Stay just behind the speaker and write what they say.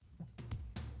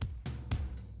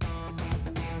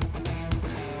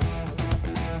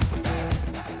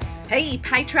Hey,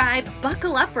 Pi Tribe,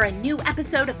 buckle up for a new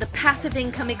episode of the Passive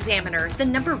Income Examiner, the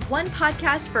 #1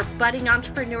 podcast for budding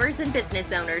entrepreneurs and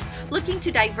business owners looking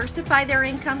to diversify their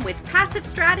income with passive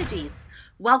strategies.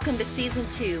 Welcome to Season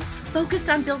 2, focused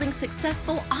on building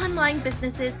successful online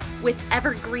businesses with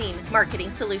evergreen marketing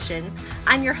solutions.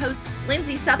 I'm your host,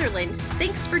 Lindsay Sutherland.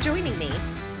 Thanks for joining me.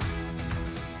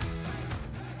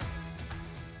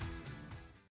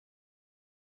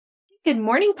 Good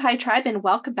morning, Pi Tribe, and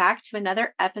welcome back to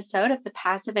another episode of the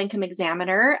Passive Income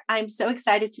Examiner. I'm so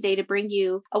excited today to bring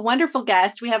you a wonderful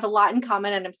guest. We have a lot in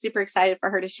common, and I'm super excited for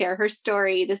her to share her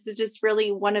story. This is just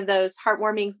really one of those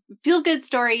heartwarming, feel-good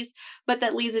stories, but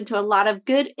that leads into a lot of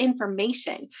good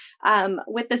information.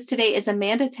 With us today is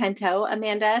Amanda Tento.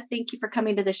 Amanda, thank you for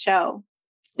coming to the show.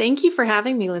 Thank you for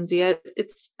having me, Lindsay.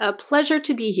 It's a pleasure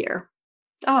to be here.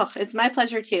 Oh, it's my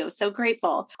pleasure too. So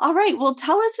grateful. All right. Well,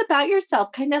 tell us about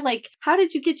yourself. Kind of like, how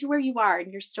did you get to where you are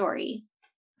in your story?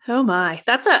 Oh my,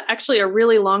 that's actually a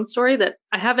really long story that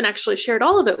I haven't actually shared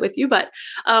all of it with you, but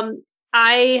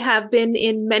I have been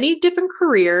in many different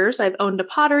careers. I've owned a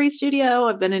pottery studio.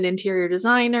 I've been an interior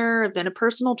designer. I've been a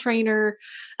personal trainer.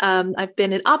 I've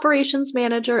been an operations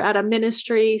manager at a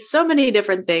ministry, so many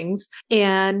different things.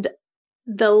 And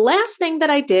the last thing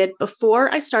that I did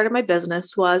before I started my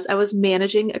business was I was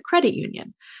managing a credit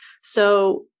union.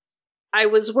 So I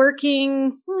was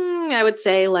working, I would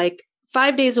say like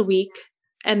 5 days a week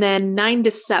and then 9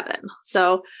 to 7.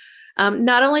 So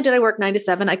not only did I work 9 to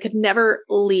 7, I could never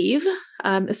leave,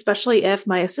 especially if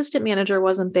my assistant manager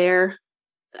wasn't there.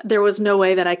 There was no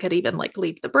way that I could even like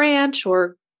leave the branch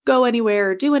or go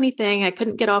anywhere or do anything. I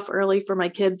couldn't get off early for my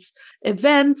kids'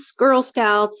 events, Girl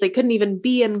Scouts. They couldn't even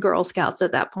be in Girl Scouts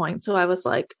at that point. So I was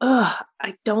like,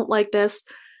 I don't like this.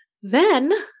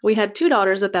 Then we had 2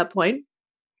 daughters at that point.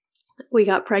 We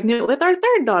got pregnant with our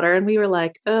 3rd daughter and we were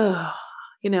like, I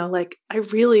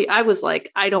was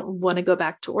like, I don't want to go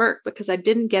back to work because I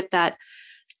didn't get that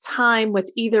time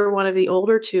with either one of the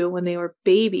older 2 when they were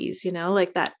babies,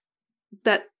 like that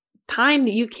time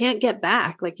that you can't get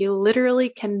back. Like you literally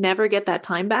can never get that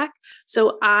time back.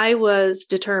 So I was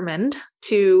determined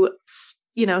to,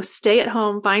 stay at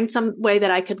home, find some way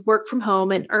that I could work from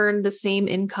home and earn the same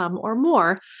income or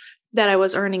more that I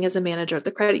was earning as a manager at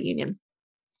the credit union.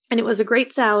 And it was a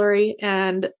great salary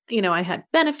and, I had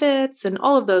benefits and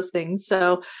all of those things.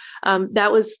 So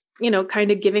that was,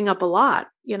 kind of giving up a lot,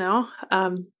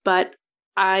 but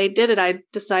I did it. I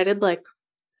decided like,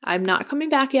 I'm not coming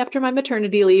back after my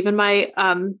maternity leave. And my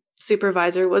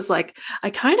supervisor was like,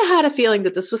 I kind of had a feeling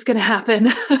that this was going to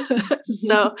happen.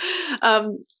 So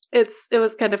it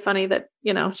was kind of funny that,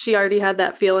 she already had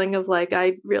that feeling of like,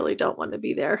 I really don't want to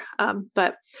be there.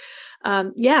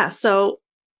 So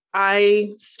I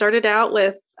started out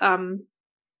with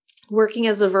working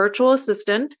as a virtual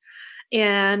assistant.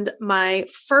 And my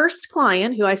first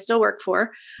client, who I still work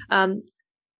for,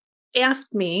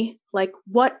 asked me, like,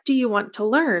 what do you want to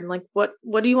learn? Like, what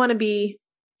do you want to be,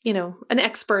 an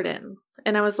expert in?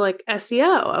 And I was like,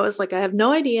 SEO. I was like, I have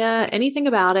no idea anything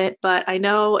about it, but I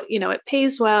know, it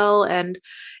pays well and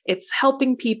it's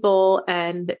helping people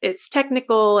and it's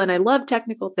technical and I love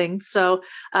technical things. So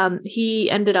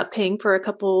he ended up paying for a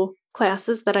couple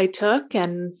classes that I took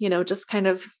and, just kind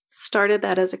of started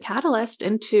that as a catalyst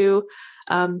into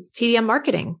TDM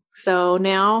marketing. So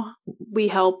now we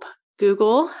help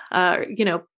Google,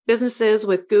 businesses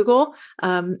with Google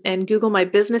and Google My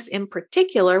Business in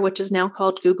particular, which is now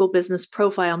called Google Business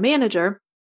Profile Manager.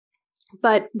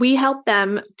 But we help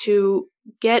them to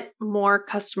get more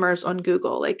customers on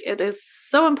Google. Like it is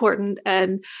so important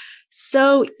and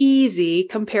so easy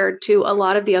compared to a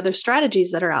lot of the other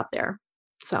strategies that are out there.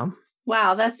 So,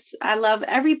 wow, I love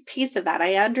every piece of that.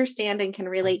 I understand and can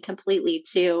relate completely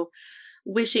to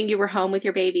wishing you were home with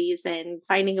your babies and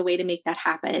finding a way to make that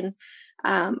happen.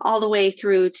 All the way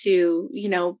through to,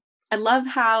 I love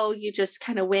how you just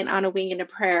kind of went on a wing and a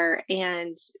prayer.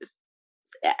 And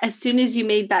as soon as you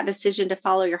made that decision to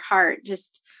follow your heart,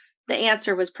 just the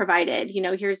answer was provided.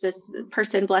 Here's this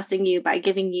person blessing you by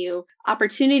giving you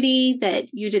opportunity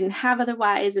that you didn't have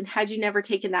otherwise. And had you never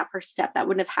taken that first step, that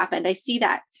wouldn't have happened. I see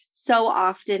that so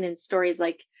often in stories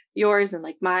like yours and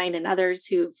like mine and others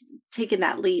who've taken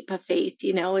that leap of faith.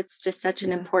 It's just such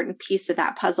an important piece of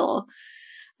that puzzle.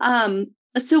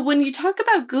 So when you talk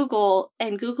about Google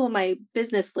and Google My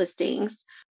Business listings,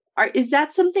 is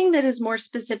that something that is more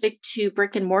specific to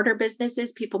brick and mortar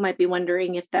businesses? People might be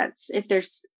wondering if that's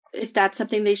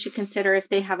something they should consider if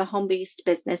they have a home-based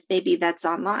business, maybe that's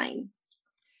online.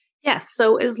 Yes.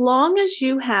 So as long as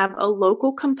you have a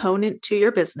local component to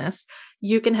your business,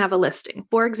 you can have a listing.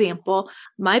 For example,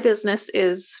 my business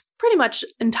is pretty much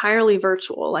entirely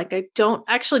virtual. Like I don't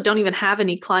even have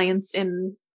any clients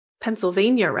in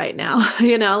Pennsylvania right now,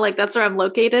 like that's where I'm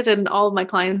located and all of my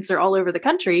clients are all over the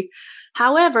country.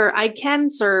 However, I can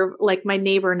serve like my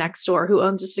neighbor next door who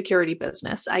owns a security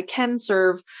business. I can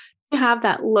serve, have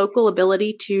that local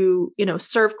ability to,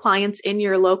 serve clients in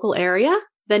your local area,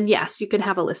 then yes, you can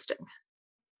have a listing.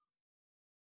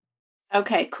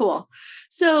 Okay, cool.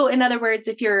 So in other words,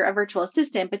 if you're a virtual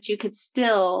assistant, but you could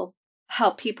still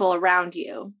help people around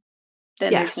you,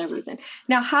 then yes. There's no reason.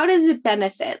 Now, how does it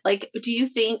benefit? Like, do you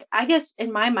think, I guess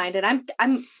in my mind,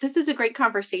 and this is a great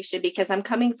conversation because I'm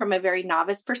coming from a very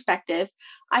novice perspective.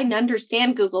 I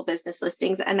understand Google business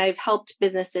listings and I've helped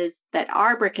businesses that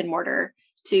are brick and mortar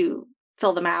to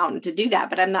fill them out and to do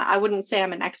that. But I wouldn't say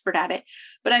I'm an expert at it,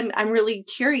 but I'm really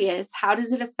curious, how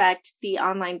does it affect the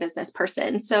online business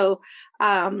person? So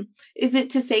is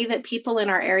it to say that people in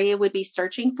our area would be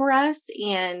searching for us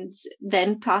and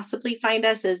then possibly find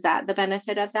us? Is that the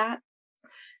benefit of that?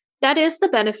 That is the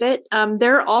benefit.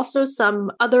 There are also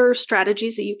some other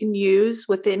strategies that you can use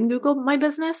within Google My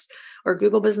Business or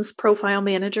Google Business Profile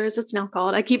Manager, as it's now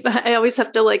called. I always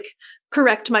have to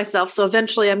correct myself. So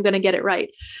eventually I'm going to get it right.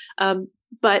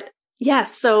 But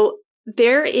yes, so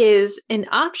there is an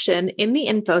option in the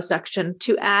info section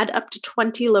to add up to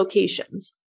 20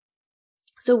 locations.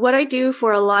 So what I do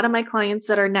for a lot of my clients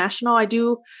that are national, I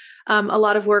do a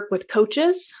lot of work with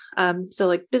coaches. So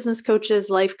like business coaches,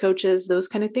 life coaches, those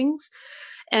kind of things.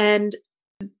 And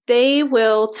they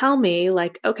will tell me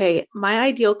okay, my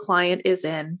ideal client is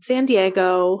in San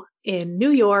Diego, in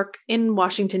New York, in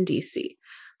Washington, D.C.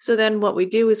 So then what we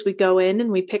do is we go in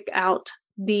and we pick out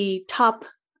the top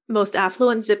most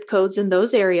affluent zip codes in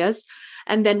those areas,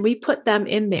 and then we put them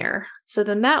in there. So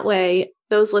then that way,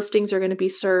 those listings are going to be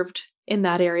served in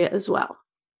that area as well.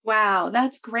 Wow,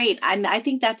 that's great. And I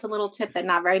think that's a little tip that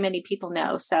not very many people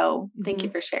know. So thank you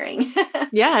for sharing.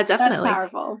 Yeah, definitely. That's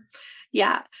powerful.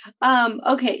 Yeah.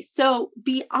 Okay. So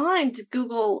beyond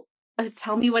Google,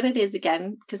 tell me what it is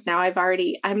again, because now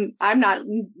I'm not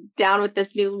down with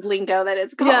this new lingo that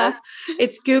it's called. Yeah,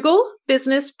 it's Google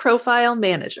Business Profile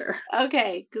Manager.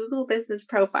 Okay. Google Business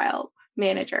Profile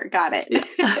Manager. Got it.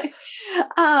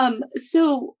 Yeah.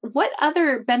 So what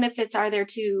other benefits are there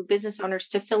to business owners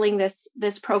to filling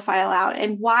this profile out?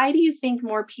 And why do you think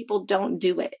more people don't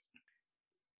do it?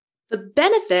 The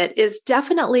benefit is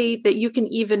definitely that you can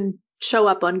even show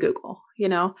up on Google.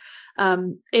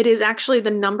 It is actually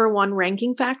the number one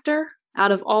ranking factor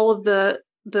out of all of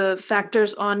the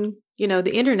factors on,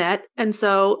 the internet. And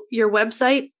so your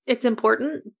website, it's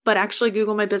important, but actually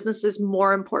Google My Business is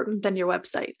more important than your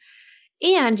website.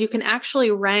 And you can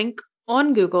actually rank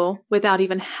on Google without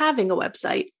even having a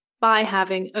website by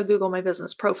having a Google My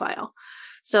Business profile.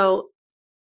 So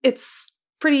it's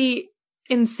pretty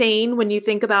insane when you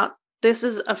think about this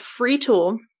is a free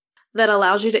tool that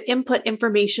allows you to input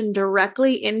information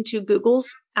directly into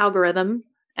Google's algorithm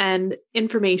and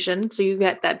information. So you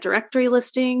get that directory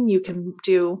listing. You can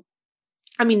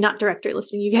not directory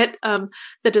listing. You get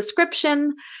the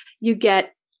description. You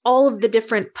get all of the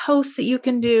different posts that you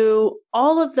can do.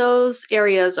 All of those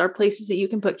areas are places that you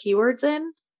can put keywords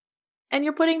in, and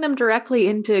you're putting them directly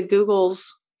into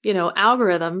Google's,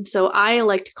 algorithm. So I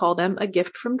like to call them a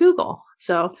gift from Google.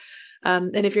 So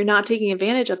and if you're not taking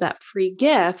advantage of that free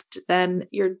gift, then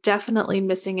you're definitely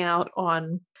missing out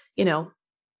on,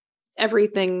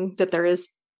 everything that there is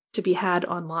to be had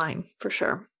online for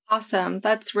sure. Awesome.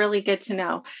 That's really good to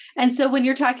know. And so when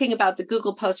you're talking about the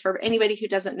Google post, for anybody who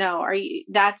doesn't know,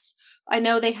 I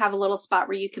know they have a little spot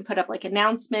where you can put up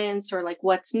announcements or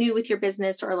what's new with your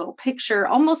business or a little picture,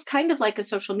 almost kind of like a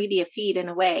social media feed in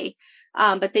a way.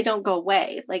 But they don't go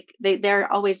away.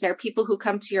 They're always there. People who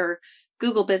come to your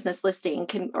Google business listing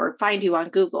or find you on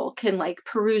Google can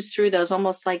peruse through those I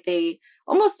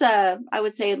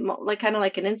would say kind of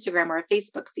like an Instagram or a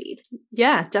Facebook feed.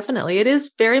 Yeah, definitely. It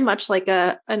is very much like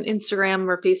an Instagram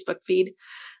or Facebook feed.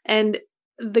 And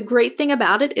the great thing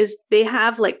about it is they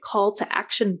have call to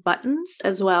action buttons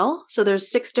as well. So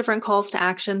there's 6 different calls to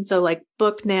action. So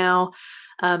book now,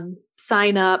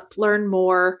 sign up, learn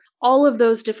more, all of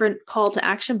those different call to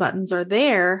action buttons are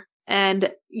there.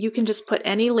 And you can just put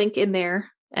any link in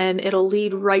there and it'll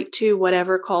lead right to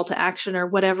whatever call to action or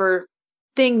whatever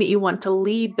thing that you want to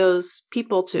lead those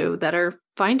people to that are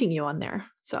finding you on there.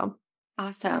 So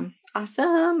awesome.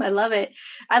 Awesome. I love it.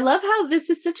 I love how this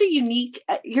is such a unique,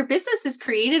 your business is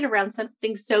created around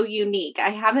something so unique. I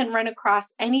haven't run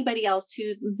across anybody else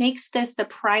who makes this the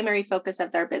primary focus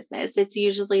of their business. It's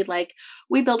usually like,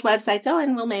 we build websites, oh,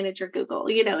 and we'll manage your Google.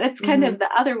 It's kind of the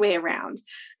other way around.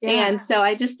 Yeah. And so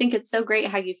I just think it's so great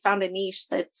how you found a niche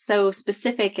that's so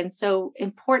specific and so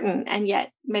important, and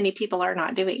yet many people are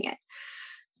not doing it.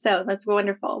 So that's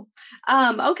wonderful.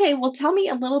 Okay. Well, tell me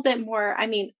a little bit more. I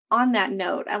mean, on that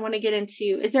note, I want to get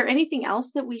into, is there anything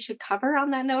else that we should cover on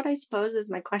that note, I suppose,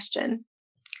 is my question.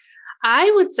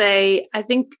 I would say, I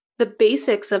think the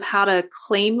basics of how to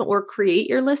claim or create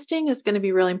your listing is going to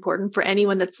be really important for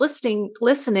anyone that's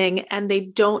listening, and they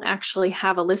don't actually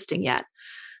have a listing yet.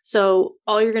 So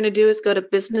all you're going to do is go to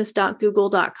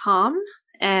business.google.com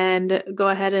and go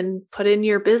ahead and put in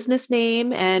your business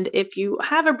name. And if you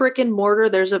have a brick and mortar,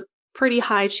 there's a pretty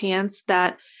high chance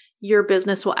that your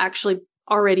business will actually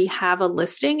already have a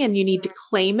listing and you need to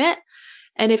claim it.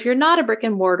 And if you're not a brick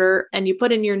and mortar and you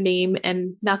put in your name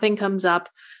and nothing comes up,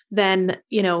 then,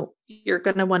 you're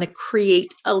going to want to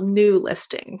create a new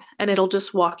listing, and it'll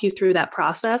just walk you through that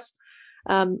process.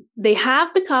 They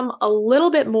have become a little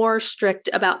bit more strict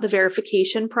about the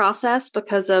verification process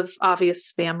because of obvious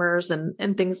spammers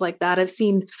and things like that. I've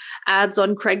seen ads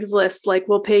on Craigslist, like,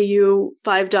 we'll pay you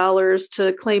 $5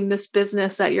 to claim this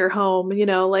business at your home,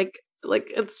 like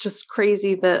it's just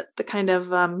crazy, the kind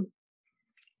of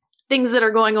things that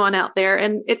are going on out there.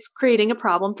 And it's creating a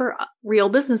problem for real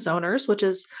business owners, which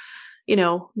is,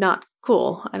 not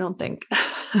cool, I don't think.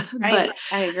 Right. But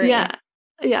I agree. Yeah.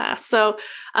 Yeah. So,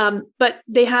 but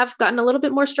they have gotten a little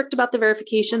bit more strict about the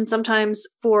verification. Sometimes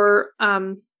for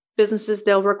businesses,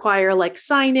 they'll require like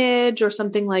signage or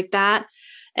something like that.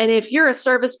 And if you're a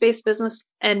service-based business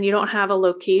and you don't have a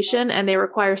location and they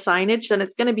require signage, then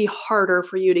it's going to be harder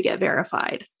for you to get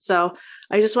verified. So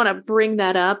I just want to bring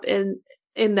that up in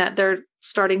that they're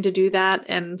starting to do that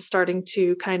and starting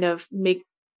to kind of make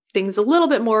things a little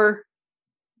bit more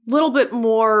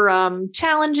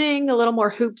challenging, a little more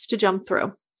hoops to jump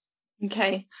through.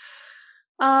 Okay.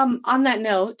 On that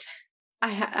note, I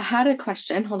had a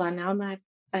question. Hold on. Now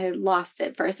I lost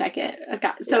it for a second. I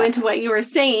got so into what you were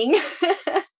saying.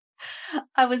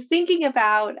 I was thinking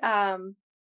about,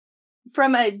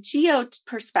 from a geo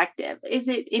perspective, is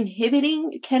it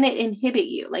inhibiting? Can it inhibit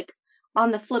you? Like,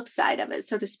 on the flip side of it,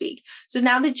 so to speak. So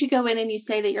now that you go in and you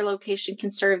say that your location can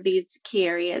serve these key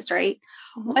areas, right?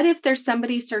 Mm-hmm. What if there's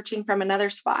somebody searching from another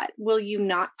spot? Will you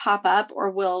not pop up, or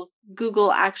will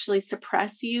Google actually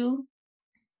suppress you?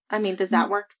 I mean, does that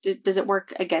work? Does it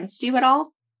work against you at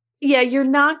all? Yeah, you're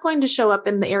not going to show up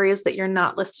in the areas that you're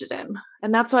not listed in.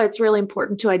 And that's why it's really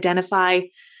important to identify,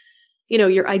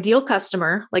 your ideal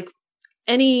customer. Like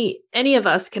any of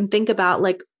us can think about,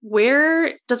 like,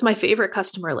 where does my favorite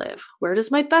customer live? Where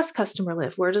does my best customer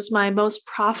live? Where does my most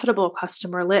profitable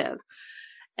customer live?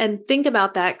 And think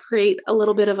about that, create a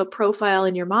little bit of a profile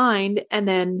in your mind, and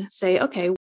then say, okay,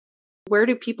 where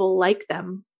do people like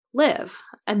them live?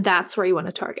 And that's where you want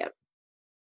to target.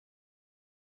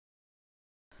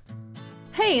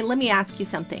 Hey, let me ask you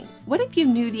something. What if you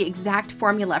knew the exact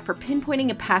formula for pinpointing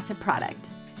a passive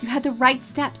product? You had the right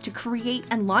steps to create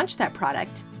and launch that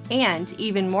product, and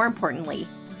even more importantly,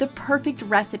 the perfect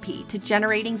recipe to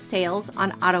generating sales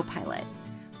on autopilot.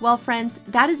 Well, friends,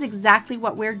 that is exactly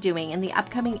what we're doing in the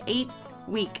upcoming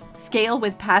 8-week Scale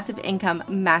with Passive Income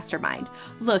Mastermind.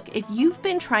 Look, if you've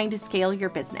been trying to scale your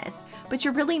business, but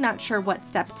you're really not sure what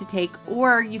steps to take,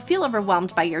 or you feel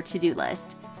overwhelmed by your to-do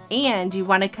list, and you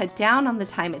want to cut down on the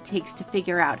time it takes to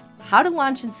figure out how to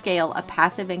launch and scale a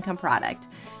passive income product,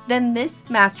 then this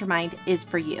mastermind is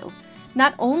for you.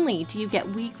 Not only do you get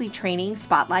weekly training,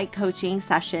 spotlight coaching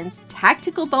sessions,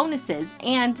 tactical bonuses,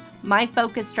 and my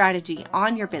focus strategy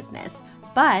on your business,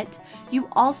 but you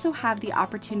also have the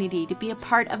opportunity to be a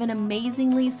part of an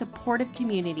amazingly supportive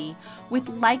community with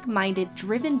like-minded,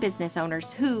 driven business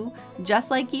owners who,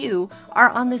 just like you,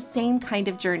 are on the same kind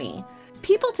of journey.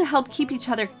 People to help keep each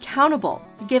other accountable,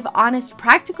 give honest,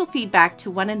 practical feedback to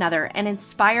one another, and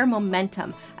inspire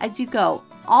momentum as you go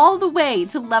all the way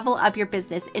to level up your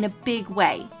business in a big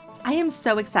way. I am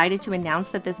so excited to announce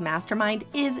that this mastermind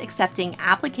is accepting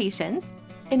applications.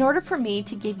 In order for me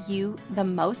to give you the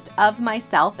most of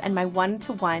myself and my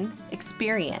one-to-one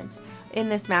experience in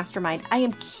this mastermind, I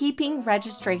am keeping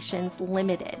registrations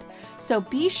limited. So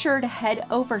be sure to head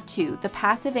over to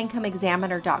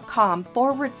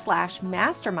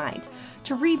thepassiveincomeexaminer.com/mastermind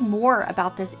to read more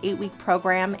about this 8-week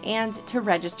program and to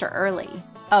register early.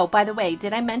 Oh, by the way,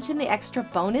 did I mention the extra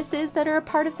bonuses that are a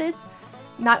part of this?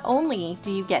 Not only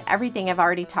do you get everything I've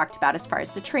already talked about as far as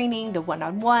the training, the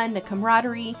one-on-one, the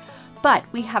camaraderie, But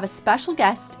we have a special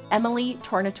guest, Emily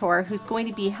Tornatore, who's going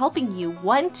to be helping you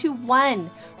one-to-one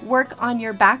work on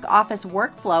your back office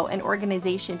workflow and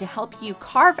organization to help you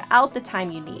carve out the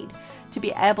time you need to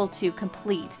be able to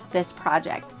complete this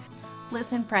project.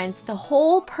 Listen, friends, the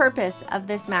whole purpose of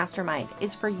this mastermind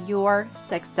is for your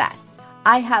success.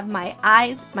 I have my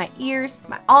eyes, my ears,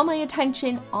 all my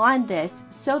attention on this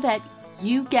so that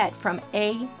you get from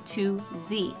A to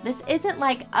Z. This isn't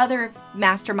like other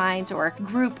masterminds or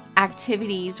group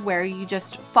activities where you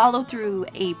just follow through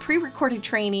a pre-recorded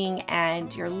training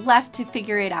and you're left to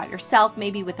figure it out yourself,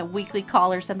 maybe with a weekly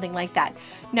call or something like that.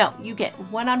 No, you get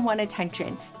one-on-one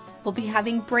attention. We'll be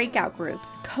having breakout groups,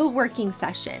 co-working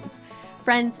sessions.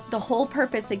 Friends, the whole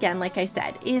purpose, again, like I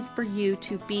said, is for you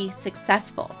to be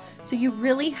successful. So you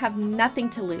really have nothing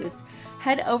to lose.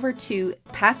 Head over to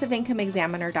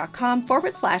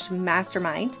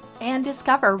passiveincomeexaminer.com/mastermind and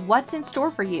discover what's in store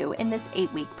for you in this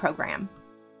 8-week program.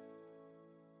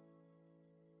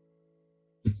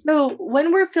 So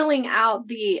when we're filling out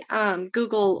the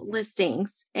Google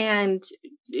listings, and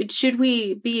should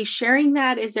we be sharing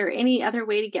that? Is there any other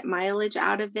way to get mileage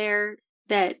out of there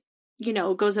that,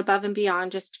 goes above and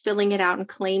beyond just filling it out and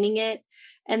claiming it?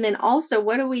 And then also,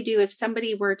 what do we do if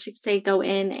somebody were to, say, go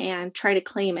in and try to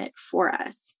claim it for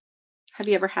us? Have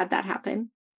you ever had that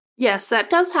happen? Yes, that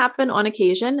does happen on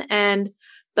occasion. And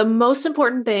the most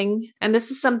important thing, and this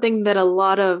is something that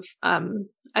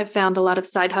I've found a lot of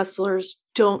side hustlers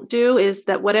don't do, is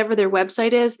that whatever their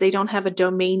website is, they don't have a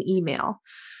domain email.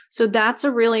 So that's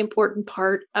a really important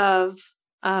part of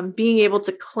being able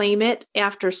to claim it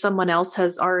after someone else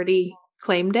has already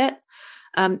claimed it,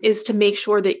 is to make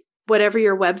sure that whatever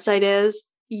your website is,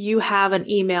 you have an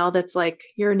email that's like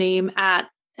your name at,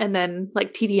 and then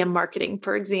like TDM Marketing,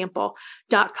 for example,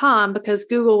 .com, because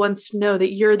Google wants to know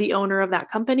that you're the owner of that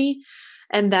company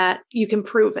and that you can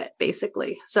prove it,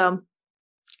 basically. So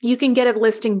you can get a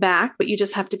listing back, but you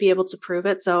just have to be able to prove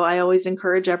it. So I always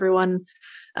encourage everyone,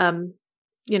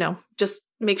 just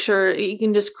make sure you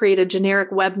can just create a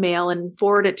generic webmail and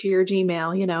forward it to your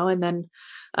Gmail, and then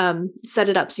set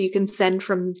it up so you can send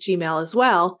from Gmail as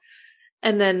well.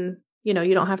 And then, you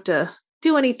don't have to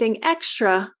do anything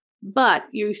extra, but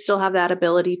you still have that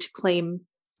ability to claim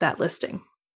that listing.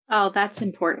 Oh, that's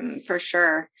important for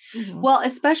sure. Mm-hmm. Well,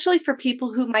 especially for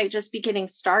people who might just be getting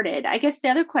started. I guess the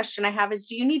other question I have is,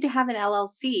 do you need to have an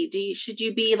LLC? Should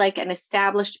you be like an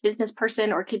established business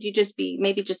person, or could you just be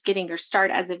maybe just getting your start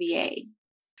as a VA?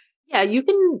 Yeah, you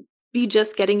can be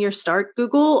just getting your start.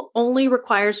 Google only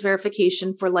requires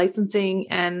verification for licensing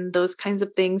and those kinds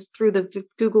of things through the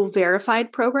Google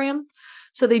Verified program.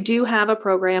 So they do have a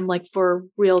program like for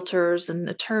realtors and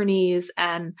attorneys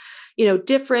and,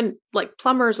 different like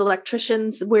plumbers,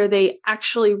 electricians, where they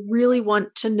actually really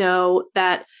want to know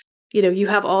that, you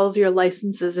have all of your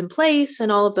licenses in place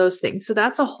and all of those things. So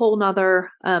that's a whole nother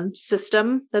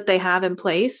system that they have in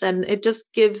place. And it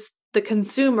just gives the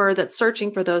consumer that's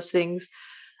searching for those things,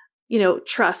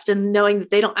 trust and knowing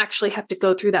that they don't actually have to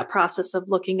go through that process of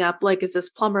looking up, like, is this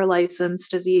plumber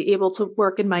licensed? Is he able to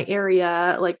work in my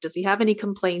area? Like, does he have any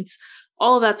complaints?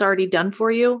 All of that's already done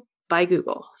for you by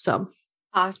Google. So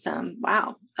awesome.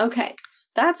 Wow. Okay.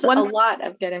 That's a lot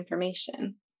of good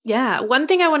information. Yeah. One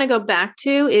thing I want to go back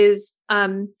to is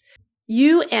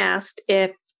you asked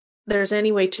if there's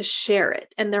any way to share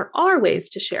it, and there are ways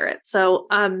to share it. So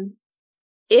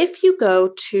if you go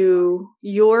to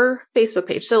your Facebook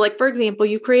page, so like, for example,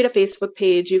 you create a Facebook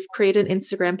page, you've created an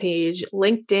Instagram page,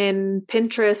 LinkedIn,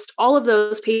 Pinterest, all of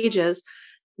those pages,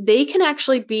 they can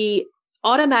actually be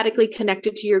automatically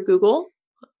connected to your Google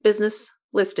business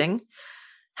listing.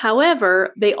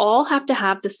 However, they all have to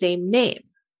have the same name.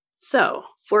 So,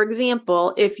 for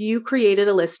example, if you created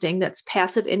a listing that's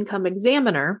Passive Income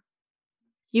Examiner,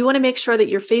 you want to make sure that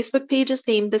your Facebook page is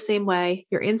named the same way,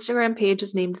 your Instagram page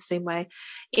is named the same way,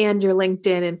 and your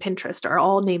LinkedIn and Pinterest are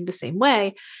all named the same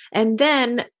way. And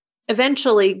then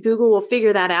eventually Google will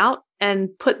figure that out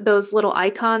and put those little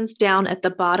icons down at the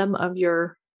bottom of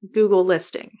your Google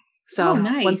listing. So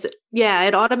nice.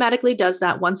 it automatically does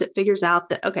that once it figures out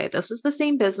that, okay, this is the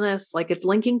same business, like it's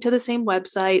linking to the same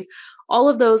website. All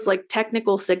of those like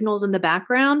technical signals in the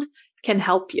background can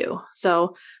help you.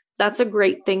 So that's a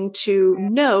great thing to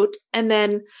note. And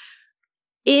then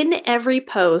in every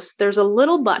post, there's a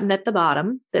little button at the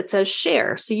bottom that says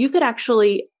share. So you could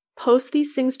actually post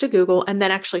these things to Google and then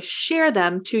actually share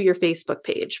them to your Facebook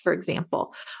page, for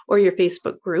example, or your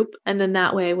Facebook group. And then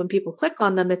that way, when people click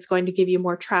on them, it's going to give you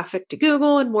more traffic to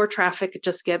Google, and more traffic, it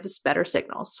just gives better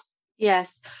signals.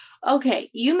 Yes. Okay.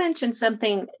 You mentioned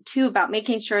something too about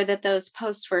making sure that those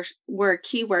posts were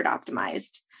keyword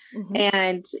optimized.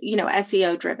 and,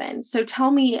 SEO driven. So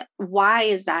tell me, why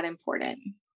is that important?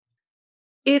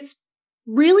 It's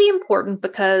really important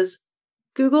because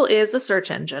Google is a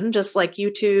search engine, just like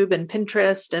YouTube and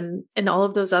Pinterest and all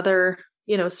of those other,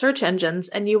 search engines.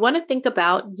 And you want to think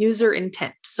about user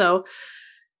intent. So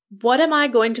what am I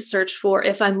going to search for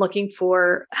if I'm looking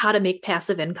for how to make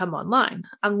passive income online?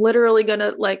 I'm literally going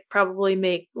to probably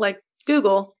make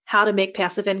Google how to make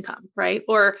passive income, right?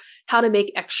 Or how to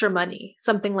make extra money,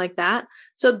 something like that.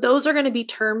 So those are going to be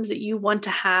terms that you want to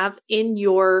have in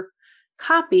your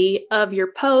copy of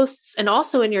your posts and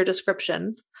also in your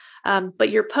description. But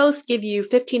your posts give you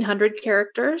 1,500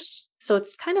 characters. So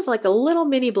it's kind of like a little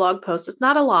mini blog post. It's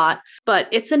not a lot, but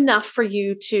it's enough for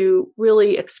you to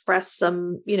really express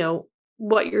some,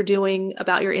 what you're doing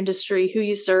about your industry, who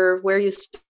you serve, where you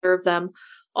serve them,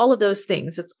 all of those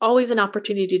things. It's always an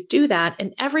opportunity to do that.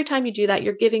 And every time you do that,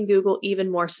 you're giving Google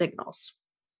even more signals.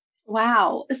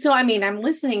 Wow. So, I'm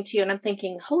listening to you and I'm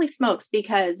thinking, holy smokes,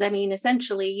 because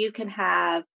essentially you can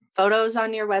have photos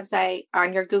on your website,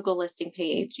 on your Google listing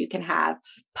page. You can have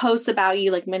posts about you,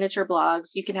 like miniature blogs.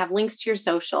 You can have links to your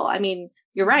social.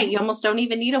 You're right. You almost don't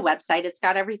even need a website. It's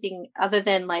got everything other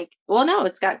than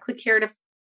it's got click here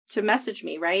to message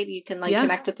me, right? You can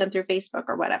connect with them through Facebook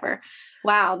or whatever.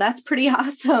 Wow. That's pretty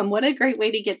awesome. What a great way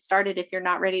to get started if you're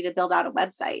not ready to build out a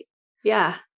website.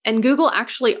 Yeah. And Google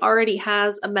actually already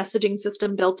has a messaging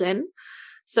system built in.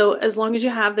 So as long as you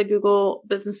have the Google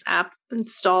Business app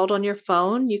installed on your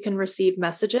phone, you can receive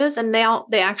messages. And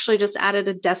they actually just added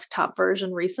a desktop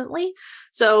version recently.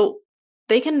 So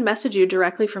they can message you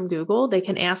directly from Google. They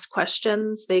can ask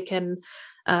questions. They can,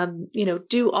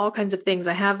 do all kinds of things.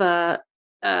 I have a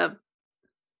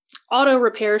auto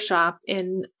repair shop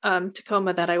in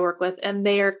Tacoma that I work with, and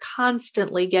they are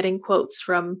constantly getting quotes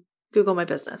from Google My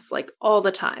Business, all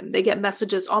the time. They get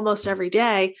messages almost every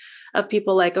day of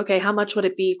people okay, how much would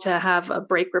it be to have a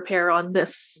brake repair on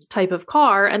this type of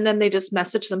car? And then they just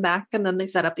message them back and then they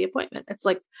set up the appointment. It's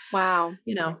wow,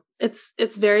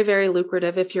 it's very, very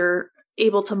lucrative if you're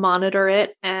able to monitor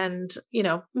it and,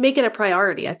 make it a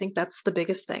priority. I think that's the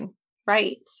biggest thing.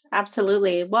 Right.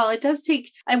 Absolutely. Well, it does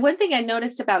take, and one thing I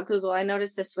noticed about Google, I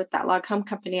noticed this with that log home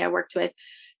company I worked with,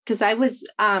 because I was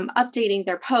updating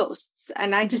their posts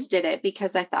and I just did it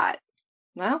because I thought,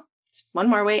 well, it's one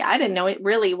more way. I didn't know it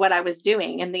really what I was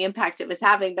doing and the impact it was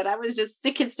having, but I was just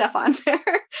sticking stuff on there.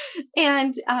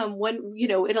 And when,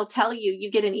 it'll tell you, you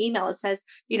get an email, it says,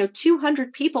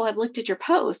 200 people have looked at your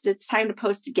post. It's time to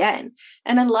post again.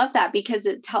 And I love that because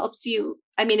it helps you.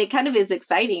 It kind of is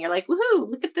exciting. You're like,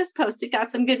 woohoo, look at this post. It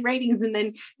got some good ratings. And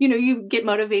then, you get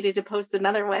motivated to post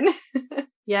another one.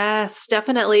 Yes,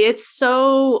 definitely. It's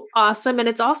so awesome. And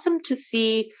it's awesome to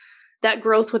see that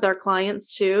growth with our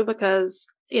clients too, because,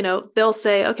 they'll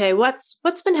say, okay, what's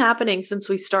been happening since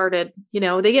we started?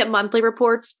 They get monthly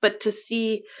reports, but to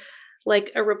see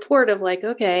a report of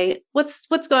okay,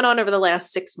 what's going on over the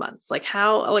last 6 months?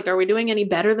 How, are we doing any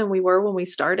better than we were when we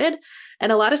started?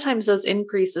 And a lot of times those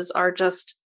increases are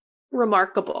just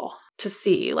remarkable to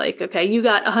see. Okay, you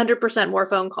got 100% more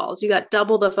phone calls. You got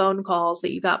double the phone calls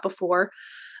that you got before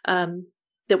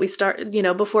that we started,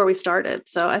 before we started.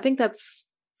 So I think that's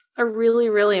a really,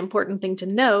 really important thing to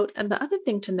note. And the other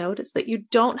thing to note is that you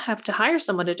don't have to hire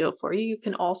someone to do it for you. You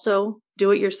can also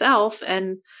do it yourself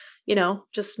and,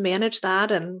 just manage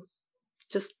that and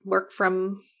just work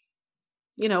from,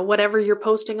 whatever you're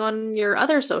posting on your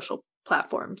other social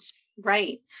platforms.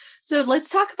 Right. So let's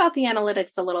talk about the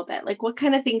analytics a little bit. What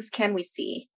kind of things can we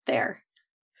see there?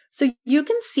 So you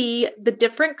can see the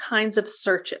different kinds of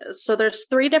searches. So there's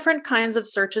 3 different kinds of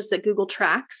searches that Google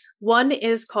tracks. One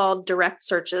is called direct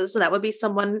searches. So that would be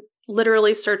someone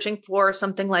literally searching for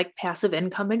something like passive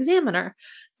income examiner.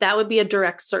 That would be a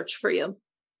direct search for you.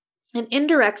 An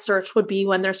indirect search would be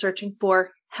when they're searching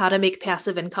for how to make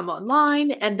passive income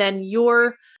online, and then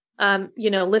your,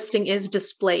 listing is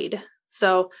displayed.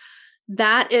 So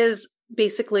that is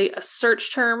basically a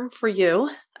search term for you.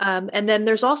 And then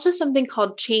there's also something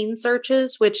called chain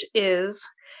searches, which it's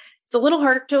a little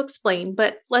harder to explain,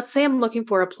 but let's say I'm looking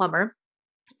for a plumber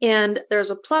and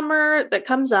there's a plumber that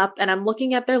comes up and I'm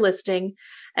looking at their listing.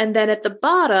 And then at the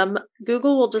bottom,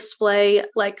 Google will display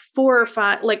 4 or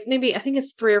 5, maybe I think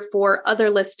it's 3 or 4 other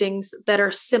listings that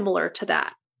are similar to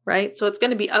that, right? So it's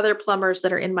going to be other plumbers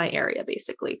that are in my area,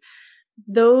 basically.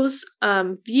 Those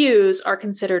views are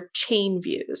considered chain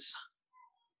views.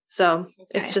 So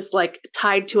It's just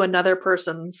tied to another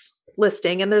person's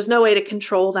listing, and there's no way to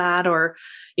control that or,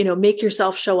 make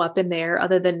yourself show up in there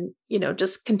other than,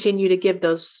 just continue to give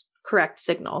those correct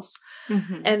signals.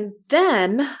 Mhm. And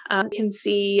then you can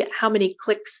see how many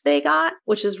clicks they got,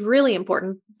 which is really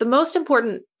important. The most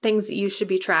important things that you should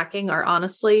be tracking are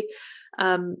honestly,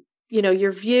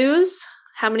 your views,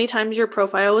 how many times your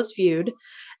profile was viewed,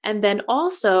 and then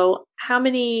also how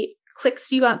many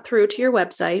clicks you got through to your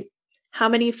website, how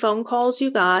many phone calls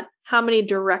you got, how many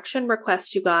direction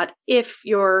requests you got if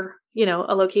you're,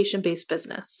 a location-based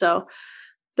business. So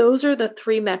those are the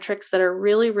three metrics that are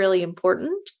really, really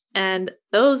important. And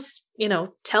those,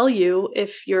 tell you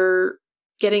if you're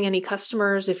getting any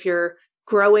customers, if you're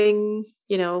growing,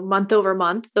 month over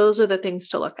month. Those are the things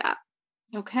to look at.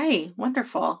 Okay,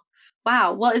 wonderful.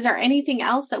 Wow. Well, is there anything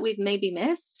else that we've maybe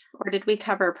missed, or did we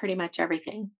cover pretty much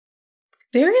everything?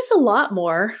 There is a lot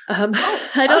more.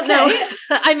 I don't know.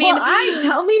 I mean,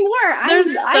 tell me more. I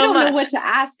don't know what to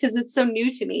ask because it's so new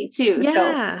to me too.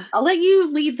 Yeah. So I'll let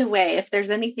you lead the way if there's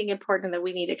anything important that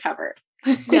we need to cover.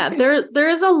 Yeah, there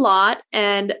is a lot.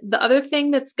 And the other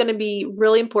thing that's going to be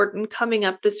really important coming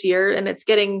up this year, and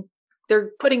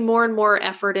they're putting more and more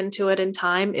effort into it in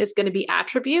time, is going to be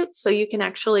attributes. So you can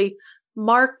actually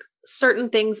mark certain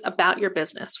things about your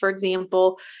business. For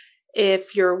example,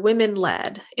 if you're women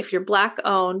led, if you're Black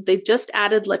owned, they just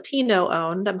added Latino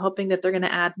owned. I'm hoping that they're going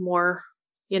to add more,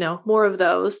 more of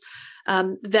those.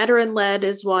 Veteran led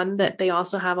is one that they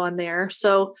also have on there.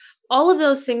 So all of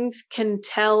those things can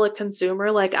tell a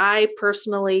consumer. Like, I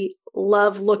personally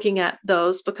love looking at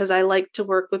those because I like to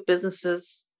work with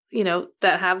businesses,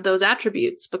 that have those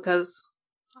attributes, because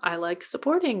I like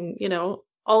supporting,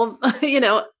 all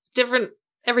of, different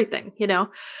everything,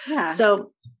 Yeah.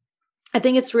 So I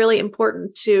think it's really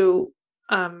important to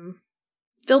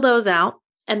fill those out.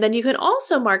 And then you can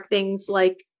also mark things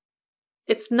like,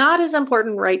 it's not as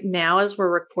important right now as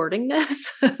we're recording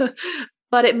this,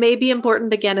 but it may be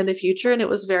important again in the future. And it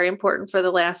was very important for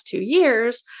the last 2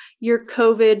 years. Your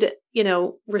COVID,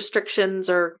 restrictions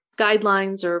or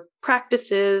guidelines or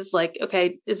practices, like,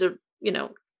 okay, is it,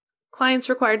 clients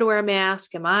required to wear a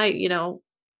mask? Am I,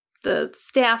 the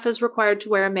staff is required to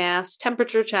wear a mask,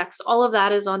 temperature checks, all of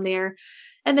that is on there.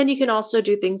 And then you can also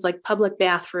do things like public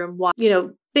bathroom,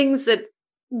 things that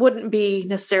wouldn't be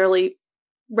necessarily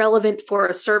relevant for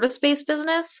a service-based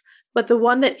business. But the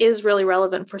one that is really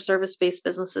relevant for service-based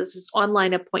businesses is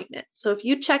online appointment. So if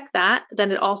you check that,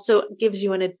 then it also gives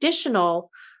you an additional,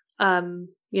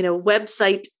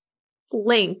 website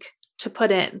link to put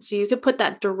in. So you could put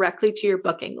that directly to your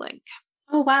booking link.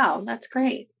 Oh, wow. That's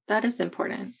great. That is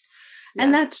important. Yeah.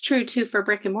 And that's true too for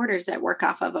brick and mortars that work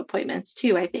off of appointments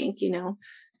too. I think,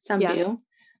 some do.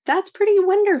 That's pretty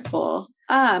wonderful.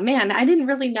 Man, I didn't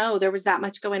really know there was that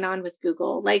much going on with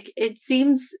Google. Like, it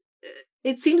seems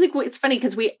like it's funny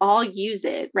because we all use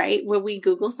it, right? When we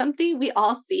Google something, we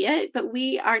all see it, but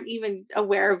we aren't even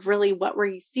aware of really what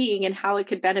we're seeing and how it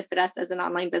could benefit us as an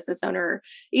online business owner, or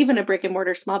even a brick and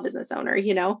mortar small business owner.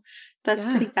 That's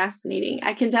pretty fascinating.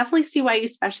 I can definitely see why you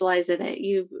specialize in it.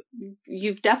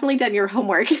 You've definitely done your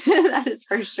homework. That is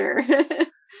for sure.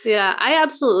 Yeah, I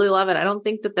absolutely love it. I don't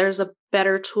think that there's a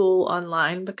better tool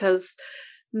online, because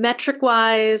metric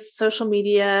wise, social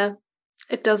media,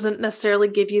 it doesn't necessarily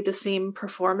give you the same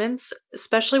performance,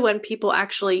 especially when people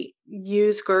actually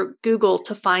use Google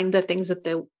to find the things that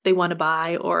they want to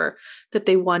buy, or that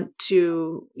they want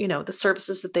to, the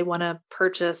services that they want to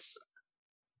purchase.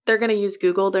 They're going to use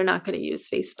Google. They're not going to use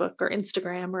Facebook or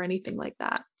Instagram or anything like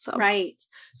that. So, right.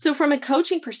 So from a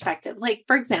coaching perspective, like,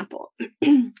 for example,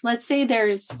 let's say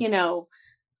there's,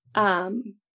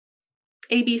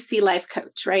 ABC Life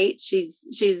Coach, right?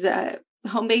 She's a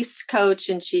home-based coach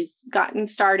and she's gotten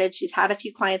started. She's had a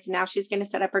few clients and now she's going to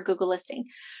set up her Google listing.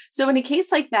 So in a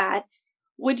case like that,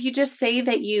 would you just say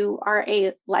that you are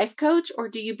a life coach, or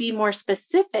do you be more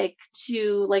specific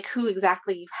to like who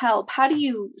exactly you help? How do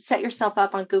you set yourself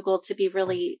up on Google to be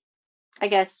really, I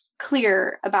guess,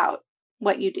 clear about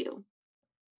what you do?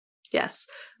 Yes,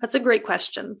 that's a great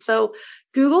question. So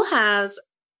Google has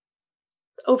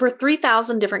over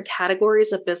 3,000 different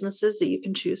categories of businesses that you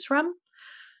can choose from.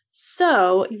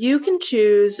 So you can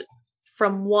choose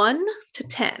from 1 to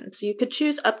 10. So you could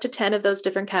choose up to 10 of those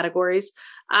different categories.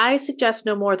 I suggest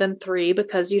no more than 3,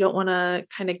 because you don't want to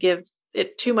kind of give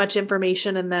it too much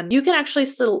information. And then you can actually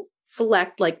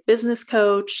select like business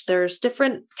coach. There's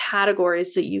different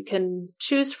categories that you can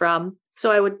choose from. So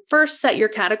I would first set your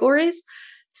categories.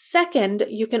 Second,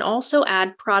 you can also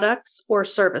add products or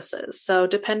services. So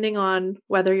depending on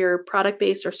whether you're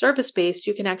product-based or service-based,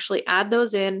 you can actually add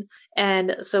those in.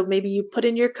 And so maybe you put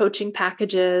in your coaching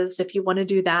packages if you want to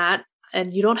do that.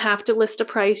 And you don't have to list a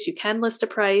price. You can list a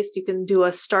price. You can do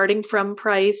a starting from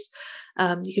price.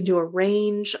 You can do a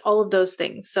range, all of those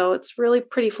things. So it's really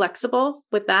pretty flexible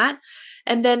with that.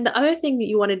 And then the other thing that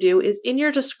you want to do is in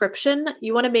your description,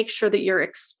 you want to make sure that you're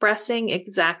expressing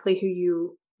exactly who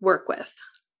you work with.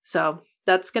 So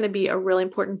that's going to be a really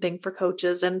important thing for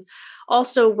coaches, and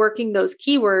also working those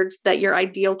keywords that your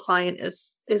ideal client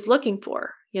is looking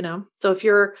for, So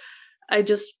I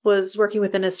just was working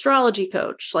with an astrology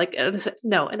coach,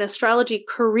 an astrology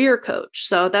career coach.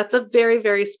 So that's a very,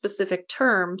 very specific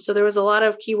term. So there was a lot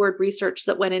of keyword research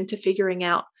that went into figuring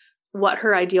out what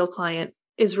her ideal client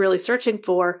is really searching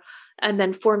for, and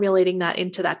then formulating that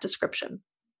into that description.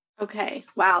 Okay.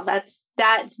 Wow. That's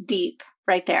deep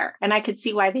right there. And I could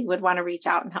see why they would want to reach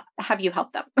out and have you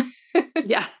help them.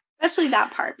 Yeah. Especially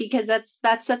that part, because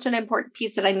that's such an important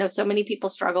piece that I know so many people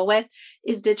struggle with,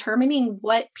 is determining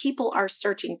what people are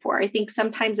searching for. I think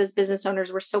sometimes as business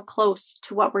owners, we're so close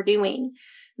to what we're doing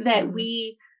that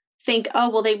we think, oh,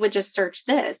 well, they would just search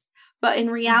this. But in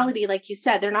reality, like you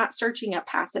said, they're not searching up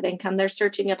passive income. They're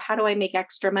searching up, how do I make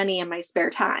extra money in my spare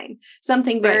time?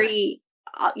 Something very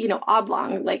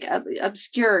oblong, like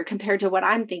obscure compared to what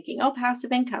I'm thinking. Oh,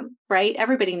 passive income, right?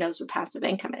 Everybody knows what passive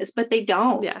income is, but they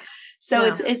don't. Yeah. So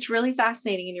it's really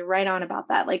fascinating, and you're right on about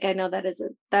that. Like, I know that is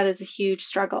a huge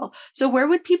struggle. So where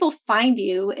would people find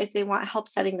you if they want help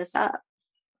setting this up?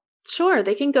 Sure.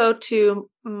 They can go to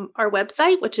our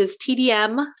website, which is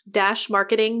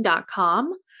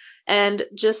tdm-marketing.com. And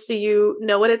just so you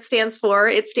know what it stands for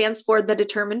The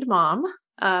Determined Mom.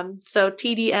 So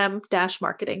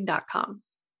tdm-marketing.com.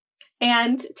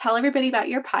 And tell everybody about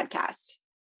your podcast.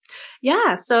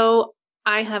 Yeah. So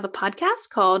I have a podcast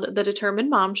called The Determined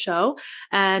Mom Show,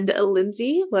 and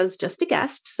Lindsay was just a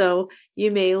guest. So you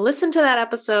may listen to that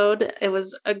episode. It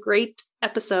was a great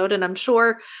episode, and I'm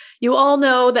sure you all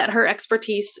know that her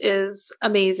expertise is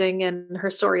amazing and her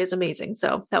story is amazing.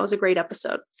 So that was a great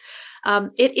episode.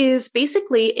 It is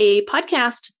basically a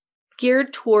podcast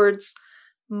geared towards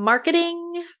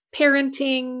marketing,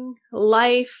 parenting,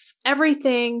 life,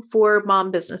 everything for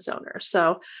mom business owners.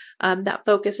 So that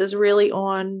focus is really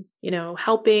on,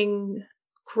 helping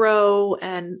grow.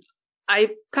 And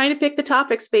I kind of pick the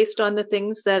topics based on the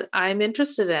things that I'm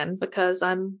interested in, because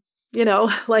I'm,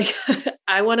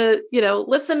 I want to,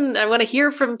 listen, I want to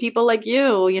hear from people like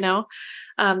you,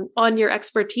 on your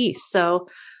expertise. So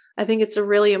I think it's a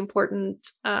really important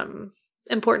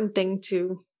thing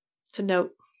to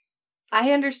note.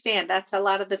 I understand. That's a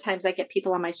lot of the times I get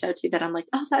people on my show too, that I'm like,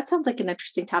 oh, that sounds like an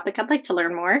interesting topic. I'd like to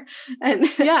learn more. And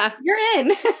yeah, you're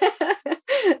in.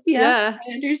 Yeah,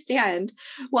 I understand.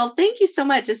 Well, thank you so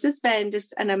much. This has been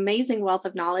just an amazing wealth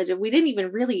of knowledge. And we didn't even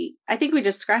I think we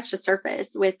just scratched the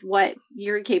surface with what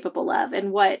you're capable of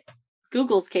and what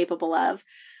Google's capable of.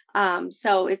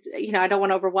 So it's, I don't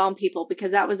want to overwhelm people,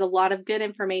 because that was a lot of good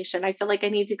information. I feel like I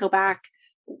need to go back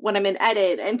when I'm in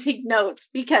edit and take notes,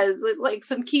 because there's like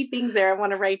some key things there I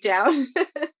want to write down.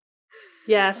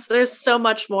 Yes, there's so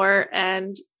much more.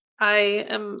 And I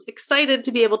am excited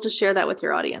to be able to share that with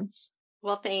your audience.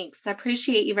 Well, thanks. I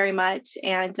appreciate you very much.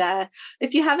 And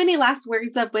if you have any last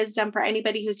words of wisdom for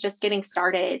anybody who's just getting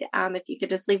started, if you could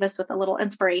just leave us with a little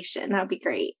inspiration, that would be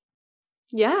great.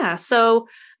 Yeah. So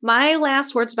my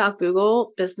last words about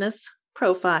Google Business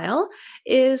Profile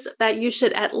is that you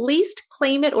should at least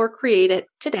claim it or create it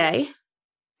today.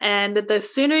 And the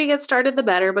sooner you get started, the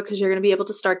better, because you're going to be able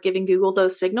to start giving Google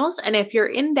those signals. And if you're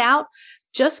in doubt,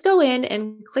 just go in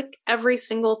and click every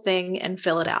single thing and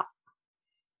fill it out.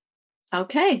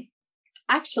 Okay.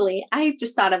 Actually, I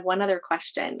just thought of one other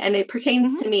question, and it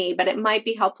pertains to me, but it might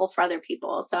be helpful for other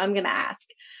people. So I'm going to ask.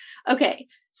 Okay.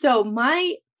 So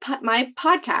my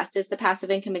podcast is the Passive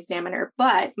Income Examiner,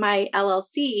 but my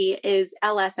LLC is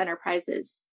LS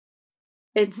Enterprises.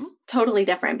 It's totally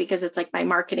different, because it's like my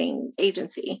marketing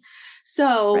agency.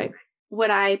 So would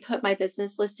I put my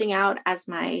business listing out as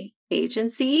my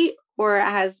agency or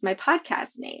as my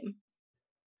podcast name?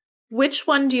 Which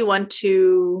one do you want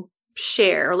to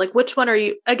share? Like, which one are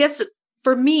you, I guess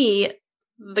for me,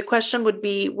 the question would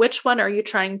be, which one are you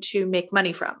trying to make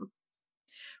money from?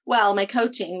 Well, my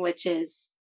coaching, which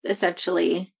is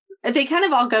essentially, they kind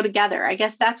of all go together. I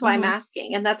guess that's why I'm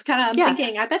asking. And that's kind of, I'm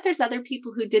thinking, I bet there's other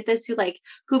people who did this,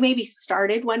 who maybe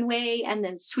started one way and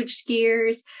then switched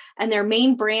gears, and their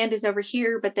main brand is over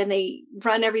here, but then they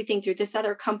run everything through this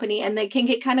other company, and they can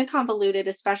get kind of convoluted,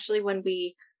 especially when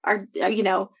we are,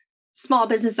 small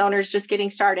business owners just getting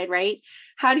started, right?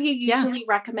 How do you usually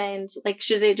recommend, like,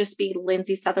 should it just be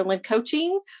Lindsay Sutherland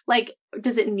Coaching? Like,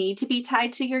 does it need to be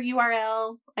tied to your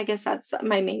URL? I guess that's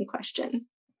my main question.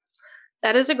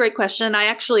 That is a great question. I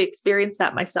actually experienced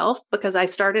that myself because I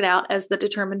started out as the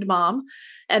determined mom.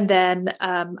 And then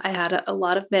I had a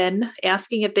lot of men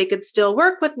asking if they could still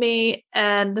work with me.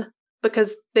 And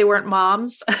because they weren't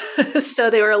moms,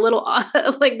 so they were a little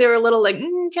like,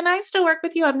 can I still work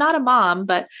with you? I'm not a mom.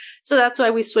 But so that's why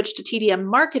we switched to TDM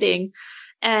marketing.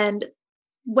 And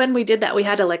when we did that, we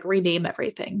had to like rename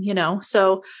everything,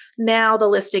 So now the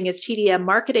listing is TDM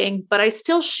marketing, but I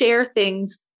still share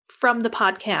things from the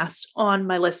podcast on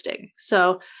my listing.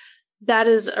 So that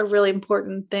is a really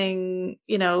important thing,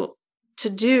 to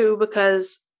do,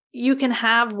 because you can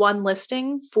have one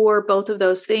listing for both of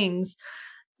those things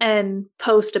and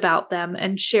post about them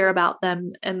and share about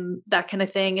them and that kind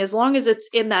of thing, as long as it's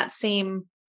in that same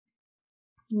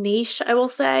niche, I will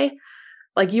say.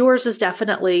 Like yours is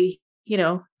definitely,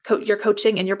 your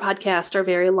coaching and your podcast are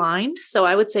very aligned. So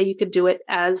I would say you could do it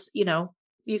as,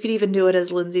 you could even do it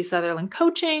as Lindsay Sutherland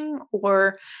Coaching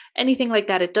or anything like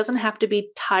that. It doesn't have to be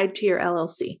tied to your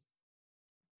LLC.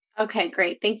 Okay,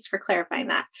 great. Thanks for clarifying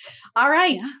that. All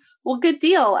right. Yeah. Well, good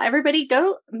deal. Everybody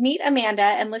go meet Amanda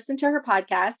and listen to her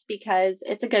podcast because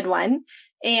it's a good one.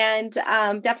 And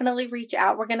definitely reach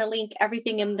out. We're going to link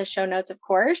everything in the show notes, of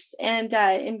course. And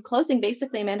in closing,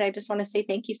 basically, Amanda, I just want to say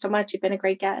thank you so much. You've been a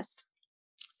great guest.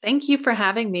 Thank you for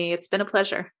having me. It's been a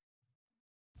pleasure.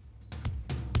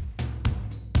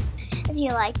 If you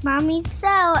like Mommy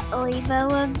Sew, leave a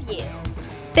review.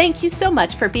 Thank you so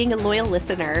much for being a loyal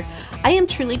listener. I am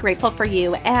truly grateful for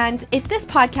you. And if this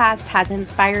podcast has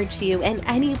inspired you in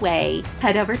any way,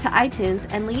 head over to iTunes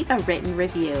and leave a written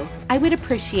review. I would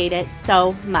appreciate it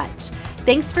so much.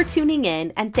 Thanks for tuning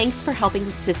in, and thanks for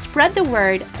helping to spread the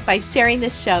word by sharing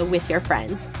this show with your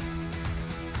friends.